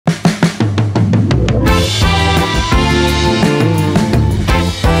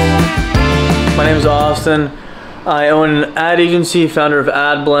is Austin. I own an ad agency, founder of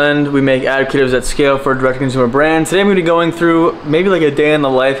AdBlend. We make ad creatives at scale for direct-to-consumer brands. Today I'm going to be going through maybe like a day in the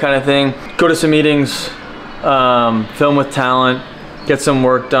life kind of thing. Go to some meetings, film with talent, get some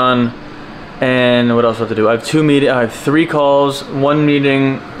work done, and what else do I have to do? I have 3 calls, 1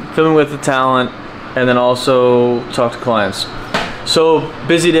 meeting, filming with the talent, and then also talk to clients. So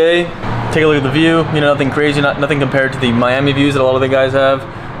busy day. Take a look at the view. You know, nothing crazy, nothing compared to the Miami views that a lot of the guys have,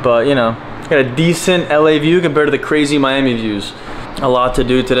 but you know, got a decent LA view compared to the crazy Miami views. A lot to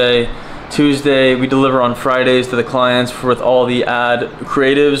do today. Tuesday, we deliver on Fridays to the clients with all the ad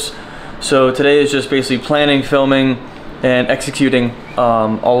creatives. So today is just basically planning, filming, and executing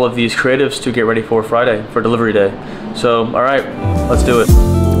all of these creatives to get ready for Friday, for delivery day. So, all right, let's do it.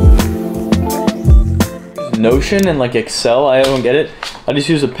 Notion and like Excel, I don't get it. I just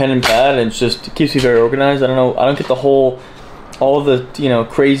use a pen and pad and it keeps me very organized. I don't know, I don't get the all the, you know,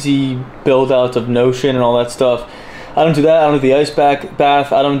 crazy build outs of Notion and all that stuff. I don't do that. I don't do the ice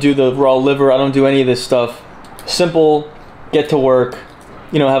bath. I don't do the raw liver. I don't do any of this stuff. Simple, get to work,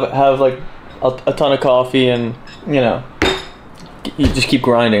 you know, have like a ton of coffee and, you know, you just keep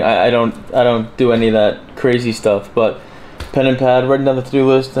grinding. I don't do any of that crazy stuff, but pen and pad, writing down the to-do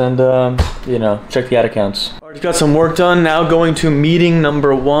list, and you know, check the ad accounts. Already got some work done. Now going to meeting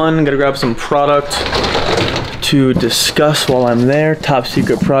number 1. Gotta grab some product to discuss while I'm there. Top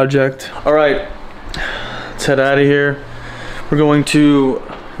secret project. All right, let's head out of here. We're going to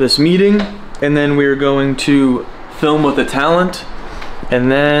this meeting, and then we're going to film with the talent,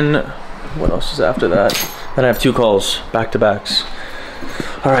 and then what else is after that? Then I have 2 calls, back-to-backs.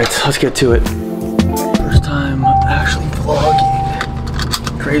 All right, let's get to it. First time actually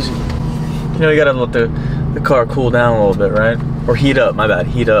vlogging. Crazy. You know, you gotta let the car cool down a little bit, right? Or heat up, my bad,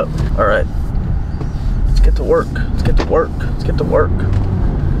 heat up. All right, let's get to work. Let's get to work. Let's get to work.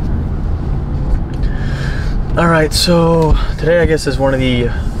 All right, so today I guess is one of the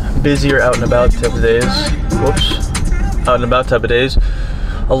busier out and about type of days. Whoops, out and about type of days.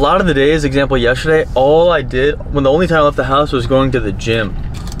 A lot of the days, example yesterday, all I did, when the only time I left the house was going to the gym.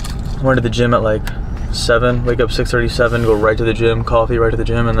 I went to the gym at like 7, wake up 6:37, go right to the gym, coffee right to the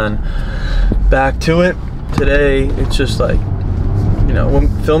gym, and then back to it. Today, it's just like, you know, when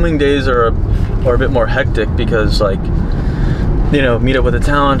filming days are a bit more hectic because, like, you know, meet up with the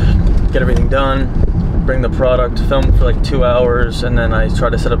talent, get everything done, bring the product, film for like 2 hours, and then I try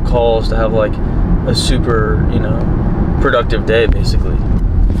to set up calls to have like a super, you know, productive day basically.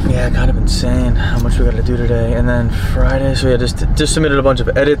 Yeah, kind of insane how much we got to do today. And then Friday, so yeah, just submitted a bunch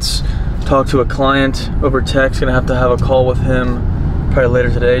of edits, talked to a client over text, gonna have to have a call with him probably later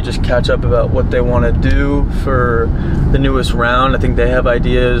today, just catch up about what they want to do for the newest round. I think they have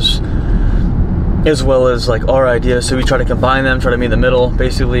ideas as well as like our ideas, so we try to combine them, try to meet in the middle.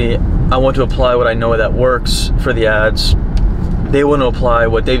 Basically, I want to apply what I know that works for the ads. They want to apply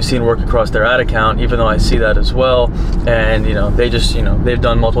what they've seen work across their ad account, even though I see that as well. And you know, they just, you know, they've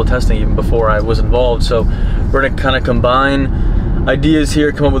done multiple testing even before I was involved. So we're gonna kind of combine ideas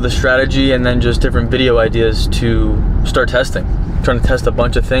here, come up with a strategy, and then just different video ideas to start testing. Trying to test a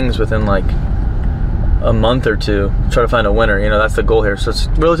bunch of things within like a month or 2. Try to find a winner. You know, that's the goal here. So it's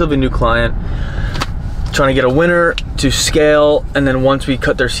a relatively new client. Trying to get a winner to scale, and then once we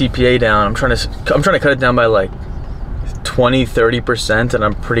cut their CPA down, I'm trying to cut it down by like 20-30%, and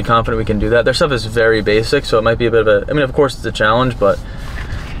I'm pretty confident we can do that. Their stuff is very basic, so it might be a bit of a, I mean, of course it's a challenge, but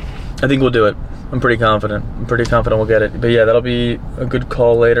I think we'll do it. I'm pretty confident. I'm pretty confident we'll get it. But yeah, that'll be a good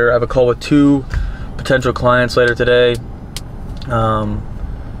call later. I have a call with 2 potential clients later today.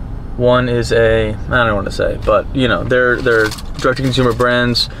 One is I don't want to say, but you know, they're direct-to-consumer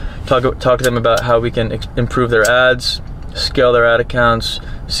brands. Talk to them about how we can improve their ads, scale their ad accounts,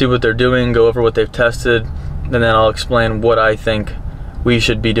 see what they're doing, go over what they've tested, and then I'll explain what I think we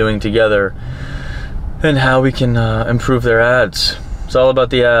should be doing together and how we can improve their ads. It's all about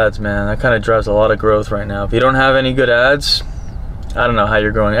the ads, man. That kind of drives a lot of growth right now. If you don't have any good ads, I don't know how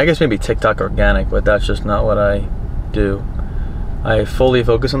you're growing. I guess maybe TikTok organic, but that's just not what I do. I fully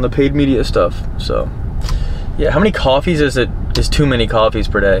focus on the paid media stuff. So yeah, how many coffees is too many coffees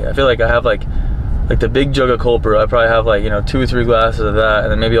per day? I feel like I have like the big jug of cold brew. I probably have like, you know, 2 or 3 glasses of that,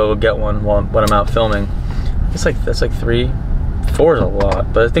 and then maybe I'll go get one when I'm out filming. It's like, that's like 3, 4 is a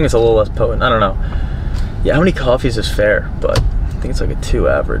lot, but I think it's a little less potent. I don't know. Yeah, how many coffees is fair? But I think it's like a 2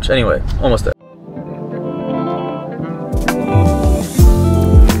 average. Anyway, almost there.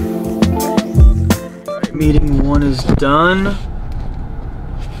 All right, meeting 1 is done.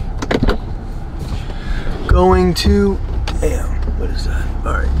 Going to, damn, what is that?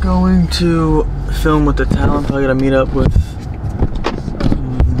 All right, going to film with the talent. I gotta meet up with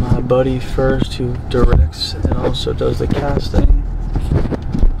my buddy first who directs and also does the casting.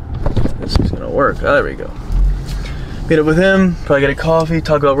 This is gonna work. Oh, there we go. Meet up with him, probably get a coffee,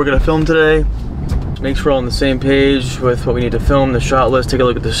 talk about what we're gonna film today. Make sure we're all on the same page with what we need to film, the shot list, take a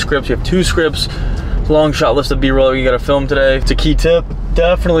look at the scripts. You have 2 scripts, long shot list of B-roll you gotta film today. It's a key tip,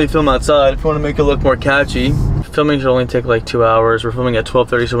 definitely film outside if you wanna make it look more catchy. Filming should only take like 2 hours. We're filming at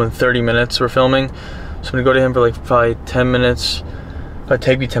 12:30, so in 30 minutes we're filming. So I'm gonna go to him for like probably 10 minutes. It'd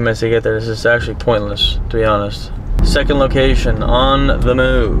take me 10 minutes to get there. This is actually pointless, to be honest. Second location, on the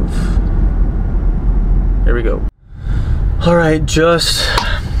move. Here we go. All right, just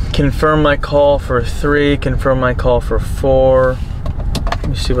confirm my call for 3, confirm my call for 4. Let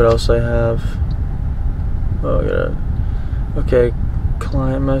me see what else I have. Oh, I gotta, okay,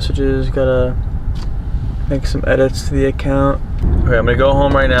 client messages, gotta make some edits to the account. Okay, I'm gonna go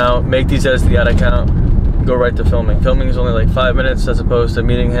home right now, make these edits to the ad account, go right to filming. Filming is only like 5 minutes as opposed to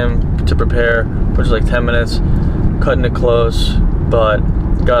meeting him to prepare, which is like 10 minutes, cutting it close, but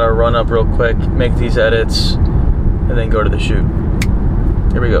gotta run up real quick, make these edits, and then go to the shoot.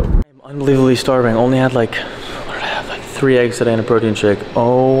 Here we go. I'm unbelievably starving. Only had like, what did I have? Like 3 eggs today and a protein shake.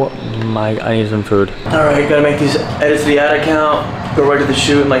 Oh my, I need some food. All right, gotta make these edits to the ad account, go right to the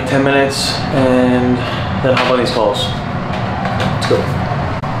shoot in like 10 minutes, and then hop on these calls. Let's go.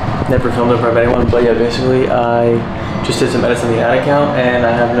 Never filmed in front of anyone, but yeah, basically I just did some edits on the ad account and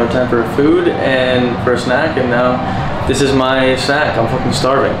I have no time for food and for a snack, and now this is my snack. I'm fucking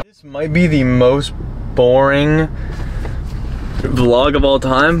starving. This might be the most boring vlog of all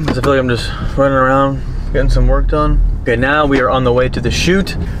time because I feel like I'm just running around getting some work done. Okay, now we are on the way to the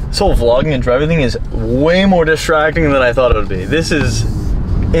shoot. This whole vlogging and driving thing is way more distracting than I thought it would be. This is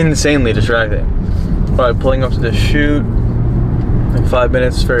insanely distracting. All right, pulling up to the shoot. Like 5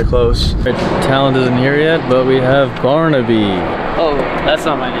 minutes, very close. Talent isn't here yet, but we have Barnaby. Oh, that's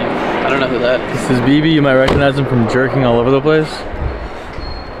not my name. I don't know who that is. This is BB. You might recognize him from jerking all over the place.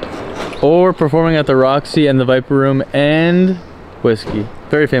 Or performing at the Roxy and the Viper Room and Whiskey.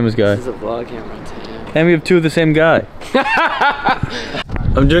 Very famous guy. This is a vlog camera too. And we have 2 of the same guy.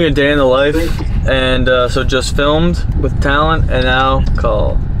 I'm doing a day in the life, and so just filmed with Talent, and now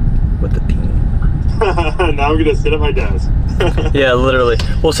call with the team. Now I'm gonna sit at my desk. Yeah, literally.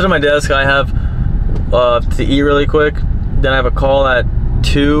 We'll sit at my desk. I have to eat really quick. Then I have a call at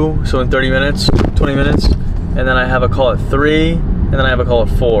 2, so in 30 minutes, 20 minutes. And then I have a call at 3, and then I have a call at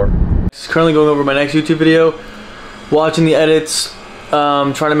 4. Just currently going over my next YouTube video, watching the edits,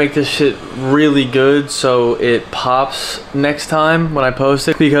 trying to make this shit really good so it pops next time when I post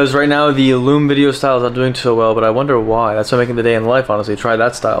it, because right now the Loom video style is not doing so well, but I wonder why. That's why I'm making the day in life, honestly. Try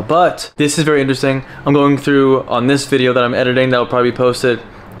that style. But this is very interesting. I'm going through on this video that I'm editing that will probably be posted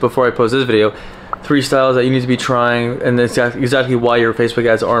before I post this video, 3 styles that you need to be trying, and that's exactly why your Facebook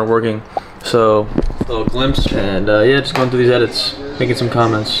ads aren't working. So a little glimpse, and yeah, just going through these edits, making some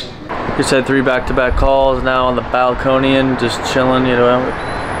comments. Just had 3 back-to-back calls, now on the balcony, just chilling, you know,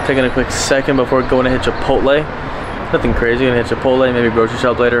 taking a quick second before going to hit Chipotle. Nothing crazy, gonna hit Chipotle, maybe grocery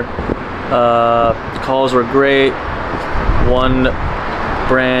shop later. Calls were great. One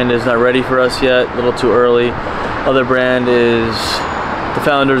brand is not ready for us yet, a little too early. Other brand is, the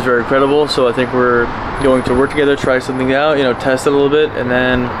founder is very credible, so I think we're going to work together, try something out, you know, test it a little bit, and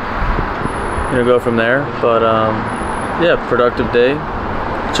then, you know, go from there. But yeah, productive day.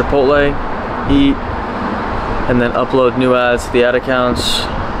 Chipotle, eat, and then upload new ads to the ad accounts,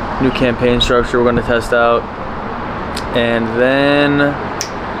 new campaign structure we're going to test out, and then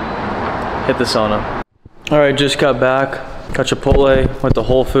hit the sauna. All right, just got back, got Chipotle, went to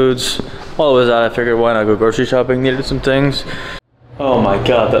Whole Foods. While I was out, I figured why not go grocery shopping, needed some things. Oh my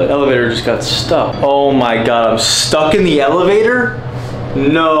God, the elevator just got stuck. Oh my God, I'm stuck in the elevator?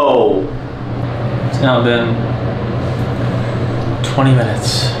 No. It's now been 20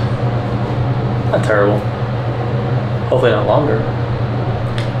 minutes. Not terrible. Hopefully not longer.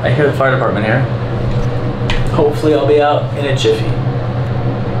 I hear the fire department here. Hopefully I'll be out in a jiffy.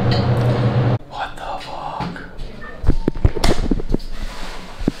 What the fuck?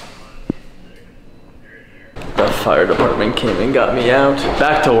 The fire department came and got me out.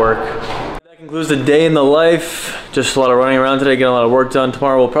 Back to work. That concludes the day in the life. Just a lot of running around today, getting a lot of work done.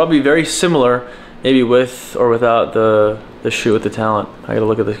 Tomorrow will probably be very similar, maybe with or without the shoot with the Talent. I gotta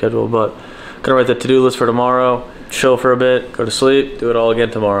look at the schedule, but gonna write the to-do list for tomorrow, chill for a bit, go to sleep, do it all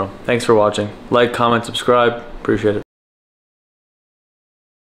again tomorrow. Thanks for watching. Like, comment, subscribe, appreciate it.